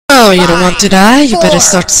So you don't want to die? You better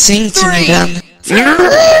start singing to me then.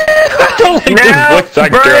 I don't like this voice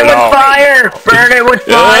actor burn it at with all. fire! Burn it with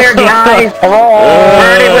fire, guys!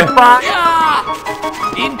 Burn it with fire!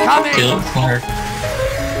 Incoming! Kill fire.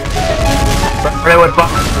 Burn it with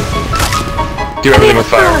fire! Do everything with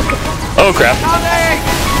fire. Oh crap.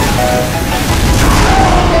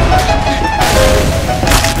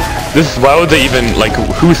 This, why would they even, like,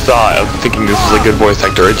 who thought of thinking this was a good voice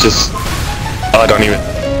actor? It's just, oh, I don't even,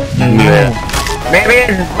 yeah. Maybe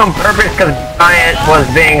it's on purpose because Giant was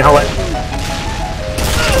being hilarious.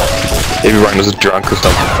 Maybe Ryan was drunk or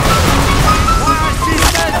something.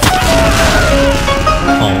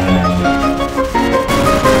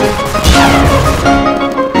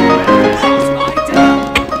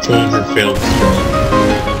 Soldier failed strong.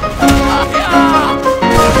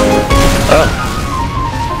 Oh.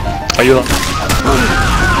 Are you?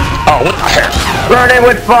 Oh, what the heck? Burn it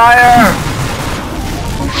with fire!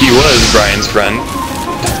 He was Brian's friend.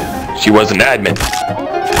 She was an admin.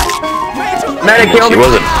 Medic killed She me.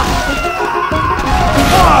 wasn't.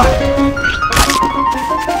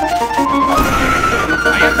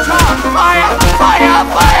 Fire! Fire!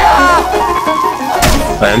 Fire!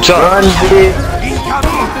 I am shot. Run, please.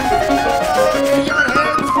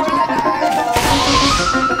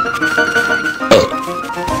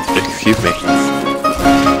 Excuse me.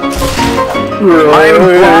 I'm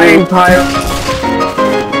flying, pirate.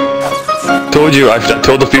 Told you, I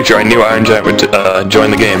told the future I knew Iron Giant would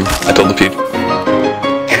join the game. I told the future.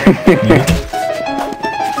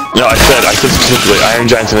 No, I said specifically, Iron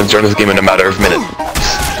Giant's gonna join this game in a matter of minutes.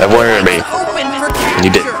 I've warned me. And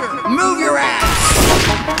you did. Move your ass!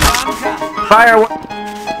 Firework!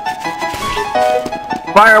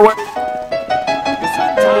 Firework!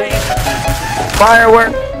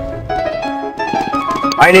 Firework!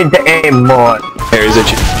 I need to aim more. Here, is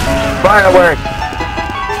it you? Firework!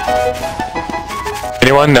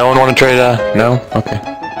 Anyone? No one want to trade, no? Okay.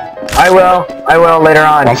 I will later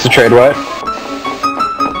on. Wants to trade what?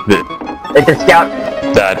 It's a scout.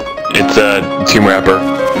 That. It's a Tomb Rapper.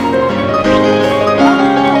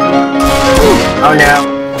 Oh no.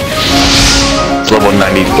 It's level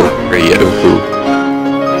 93. Ooh.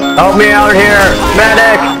 Help me out here!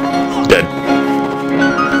 Medic! Dead.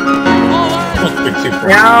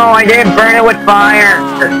 No, I didn't burn it with fire!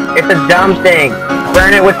 It's a dumb thing.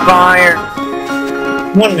 Burn it with fire!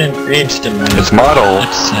 1 minute for each dimension. It's model.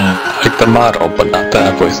 Pick the model, but not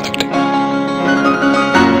that voice acting.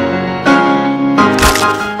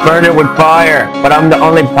 Burn it with fire! But I'm the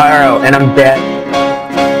only pyro, and I'm dead.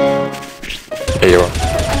 There you are.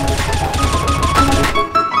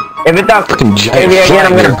 If it's not Fucking giant maybe fly again,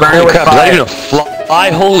 I'm gonna here. burn it Holy with crap, is that fire. even a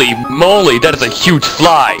fly? Holy moly, that is a huge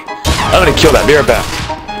fly. I'm gonna kill that. Be right back.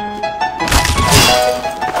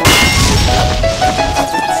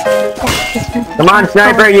 Come on,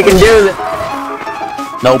 sniper, you can do this!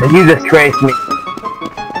 Nope. You disgrace me.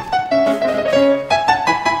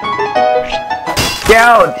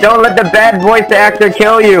 Scout, don't let the bad voice actor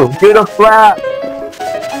kill you! Do the flap!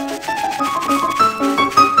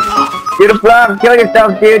 Do the flap! Kill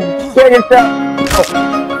yourself, dude! Kill yourself!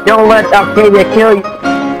 Don't let Octavia kill you!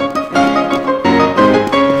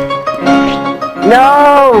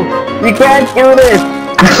 No! You can't do this!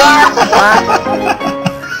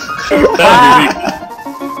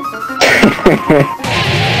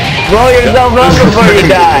 Roll yourself up before you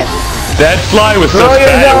die! That fly was so Throw fat it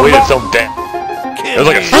yourself weighed up. itself down. It was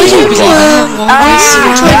like a Are you full fly.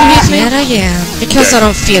 trying to hit me? Yet again. Because I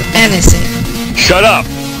don't feel anything. Shut up!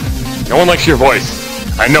 No one likes your voice.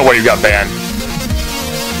 I know why you got banned.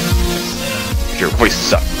 Your voice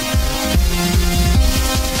sucks.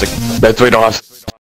 It's like, that's why you don't have